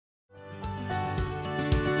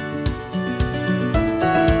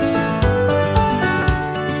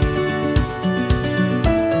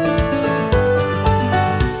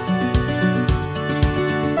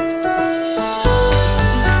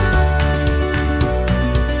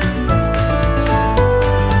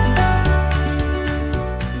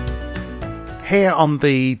Here on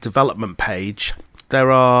the development page, there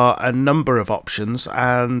are a number of options,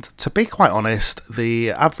 and to be quite honest,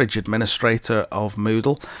 the average administrator of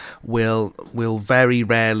Moodle will very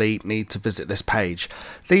rarely need to visit this page.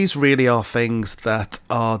 These really are things that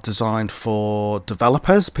are designed for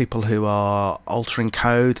developers, people who are altering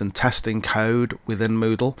code and testing code within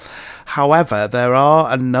Moodle. However, there are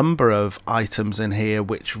a number of items in here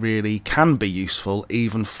which really can be useful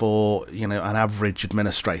even for, an average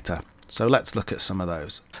administrator. So let's look at some of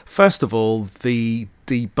those. First of all, the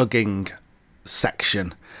debugging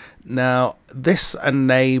section. Now, this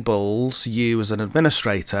enables you as an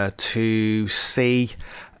administrator to see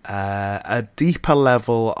a deeper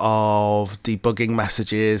level of debugging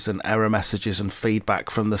messages and error messages and feedback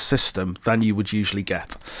from the system than you would usually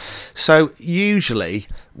get. So usually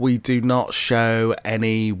we do not show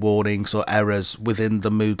any warnings or errors within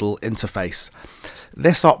the Moodle interface.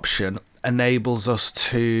 This option enables us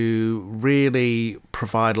to really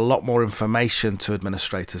provide a lot more information to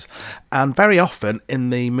administrators, and very often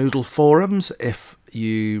in the Moodle forums, if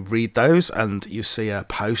you read those and you see a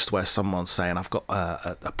post where someone's saying I've got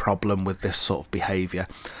a problem with this sort of behavior,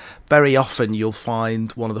 very often you'll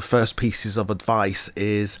find one of the first pieces of advice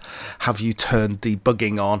is have you turned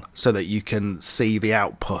debugging on so that you can see the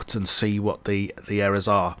output and see what the errors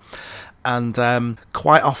are. And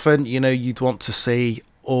quite often, you'd want to see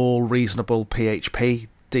all reasonable PHP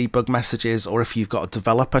debug messages, or if you've got a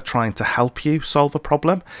developer trying to help you solve a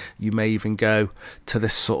problem, you may even go to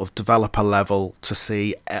this sort of developer level to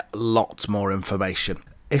see lots more information.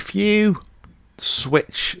 If you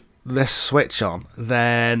switch this switch on,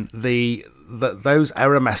 then those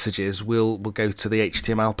error messages will go to the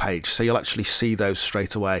HTML page, so you'll actually see those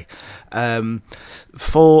straight away.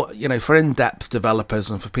 For in-depth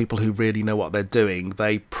developers and for people who really know what they're doing,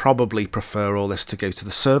 they probably prefer all this to go to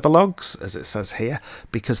the server logs, as it says here,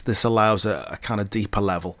 because this allows a kind of deeper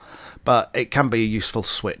level, but it can be a useful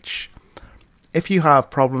switch. If you have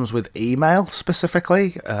problems with email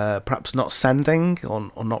specifically, perhaps not sending or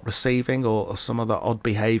not receiving or some other odd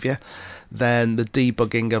behavior, then the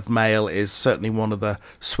debugging of mail is certainly one of the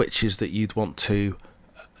switches that you'd want to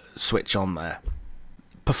switch on there.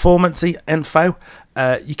 Performance info,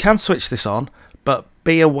 you can switch this on, but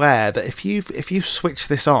be aware that if you've switched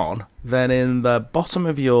this on, then in the bottom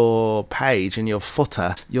of your page, in your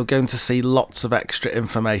footer, you're going to see lots of extra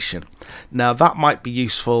information. Now, that might be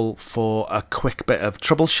useful for a quick bit of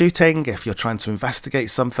troubleshooting if you're trying to investigate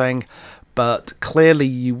something, but clearly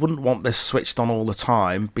you wouldn't want this switched on all the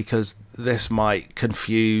time, because this might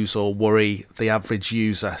confuse or worry the average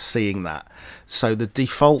user seeing that. So the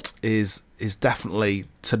default is definitely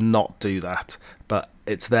to not do that, but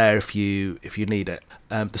it's there if you need it.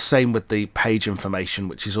 The same with the page information,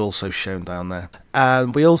 which is also shown down there.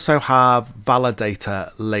 And we also have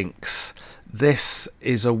validator links. This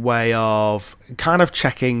is a way of kind of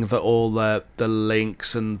checking that all the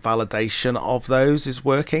links and validation of those is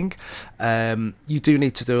working. You do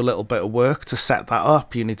need to do a little bit of work to set that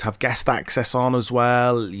up. You need to have guest access on as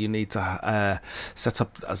well. You need to set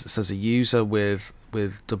up, as it says, a user with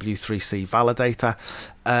W3C validator.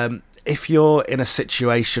 If you're in a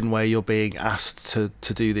situation where you're being asked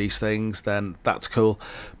to do these things, then that's cool.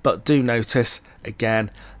 But do notice,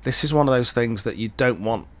 again, this is one of those things that you don't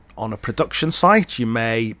want on a production site. You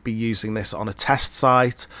may be using this on a test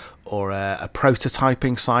site or a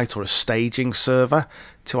prototyping site or a staging server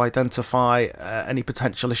to identify any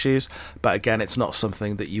potential issues. But again, it's not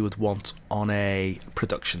something that you would want on a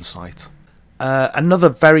production site. Another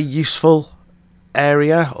very useful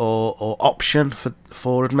area or option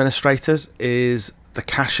for administrators is the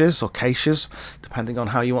caches or caches, depending on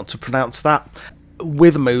how you want to pronounce that.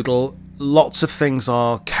 With Moodle, lots of things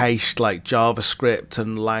are cached, like JavaScript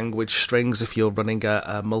and language strings if you're running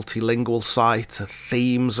a multilingual site,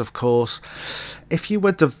 themes of course. If you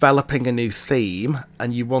were developing a new theme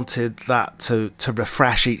and you wanted that to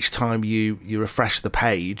refresh each time you refresh the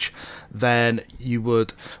page, then you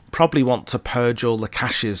would probably want to purge all the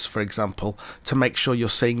caches, for example, to make sure you're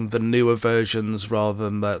seeing the newer versions rather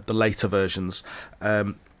than the later versions.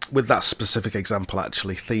 With that specific example,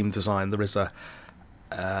 actually, theme design, there is a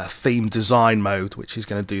theme design mode which is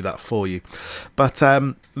going to do that for you. But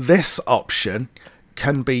this option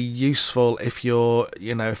can be useful if you've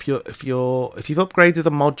upgraded a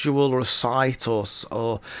module or a site,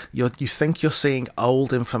 or you think you're seeing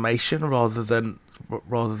old information rather than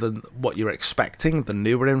what you're expecting, the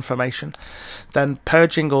newer information. Then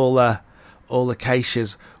purging all all the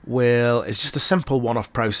caches it's just a simple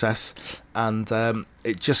one-off process, and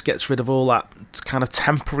it just gets rid of all that kind of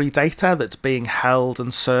temporary data that's being held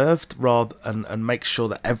and served, and makes sure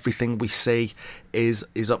that everything we see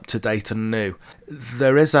is up to date and new.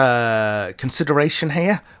 There is a consideration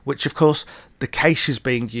here, which of course the cache is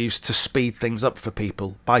being used to speed things up for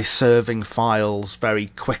people by serving files very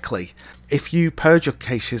quickly. If you purge your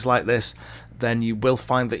caches like this, then you will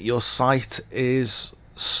find that your site is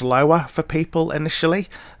slower for people initially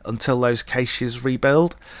until those caches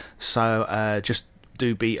rebuild. So just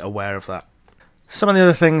do be aware of that. Some of the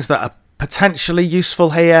other things that are potentially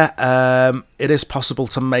useful here, it is possible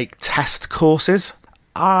to make test courses.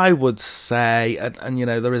 I would say, and you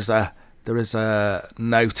know, there is a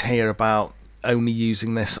note here about only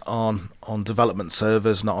using this on development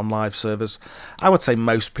servers, not on live servers. I would say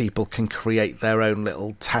most people can create their own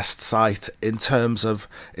little test site in terms of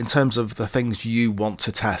the things you want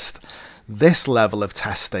to test. This level of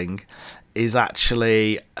testing is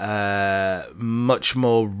actually much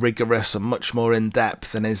more rigorous and much more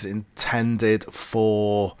in-depth than is intended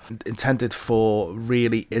for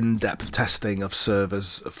really in-depth testing of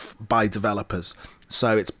servers by developers.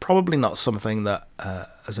 So it's probably not something that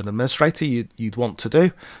as an administrator you'd want to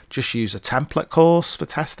do. Just use a template course for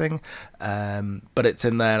testing, but it's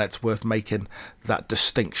in there and it's worth making that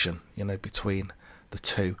distinction, you know, between the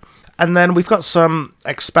two. And then we've got some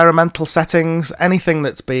experimental settings. Anything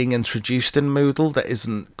that's being introduced in Moodle that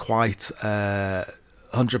isn't quite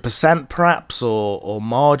 100% perhaps, or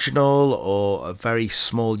marginal, or a very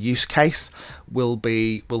small use case will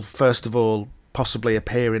first of all possibly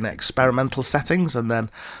appear in experimental settings, and then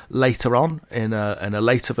later on in a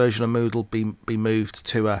later version of Moodle be moved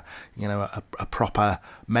to a proper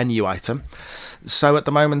menu item. So at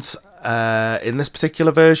the moment, in this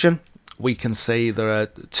particular version, we can see there are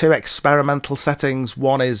two experimental settings.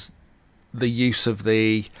 One is the use of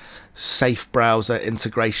the safe browser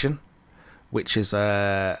integration, which is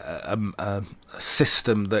a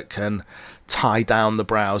system that can tie down the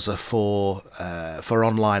browser for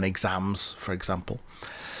online exams, for example.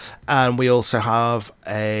 And we also have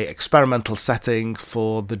a experimental setting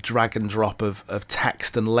for the drag and drop of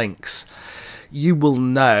text and links. You will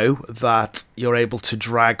know that you're able to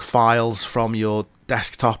drag files from your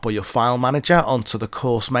desktop or your file manager onto the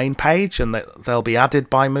course main page, and that they'll be added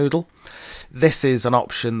by Moodle. This is an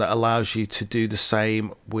option that allows you to do the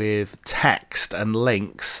same with text and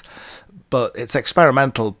links, but it's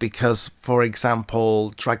experimental because, for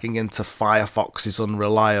example, dragging into Firefox is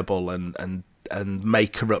unreliable and may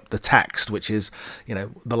corrupt the text, which is, you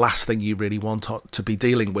know, the last thing you really want to be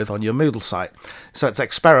dealing with on your Moodle site. So it's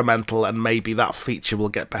experimental, and maybe that feature will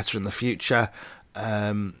get better in the future.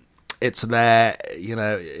 It's there, you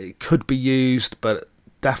know, it could be used, but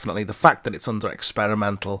definitely the fact that it's under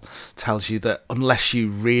experimental tells you that unless you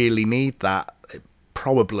really need that, it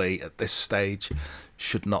probably at this stage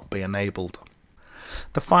should not be enabled.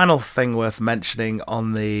 The final thing worth mentioning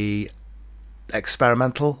on the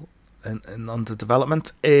experimental and under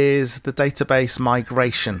development is the database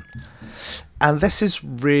migration. And this is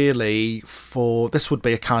really this would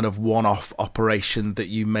be a kind of one-off operation that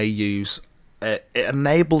you may use. It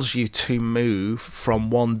enables you to move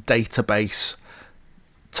from one database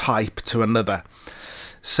type to another.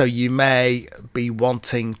 So you may be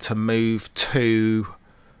wanting to move to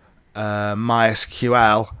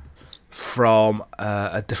MySQL from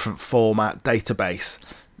a different format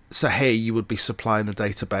database. So here you would be supplying the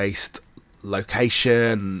database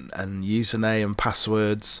location and username and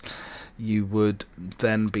passwords. You would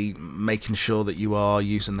then be making sure that you are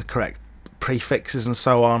using the correct prefixes and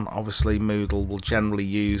so on. Obviously Moodle will generally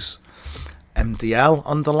use MDL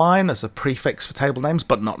underline as a prefix for table names,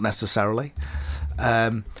 but not necessarily.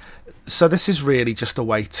 So this is really just a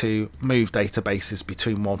way to move databases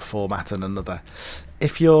between one format and another.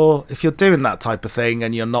 If you're doing that type of thing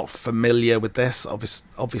and you're not familiar with this,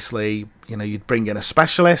 obviously, you know, you'd bring in a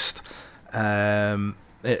specialist.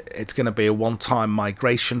 It's going to be a one-time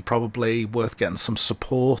migration, probably worth getting some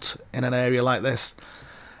support in an area like this.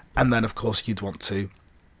 And then, of course, you'd want to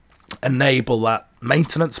enable that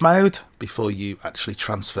maintenance mode before you actually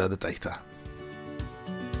transfer the data.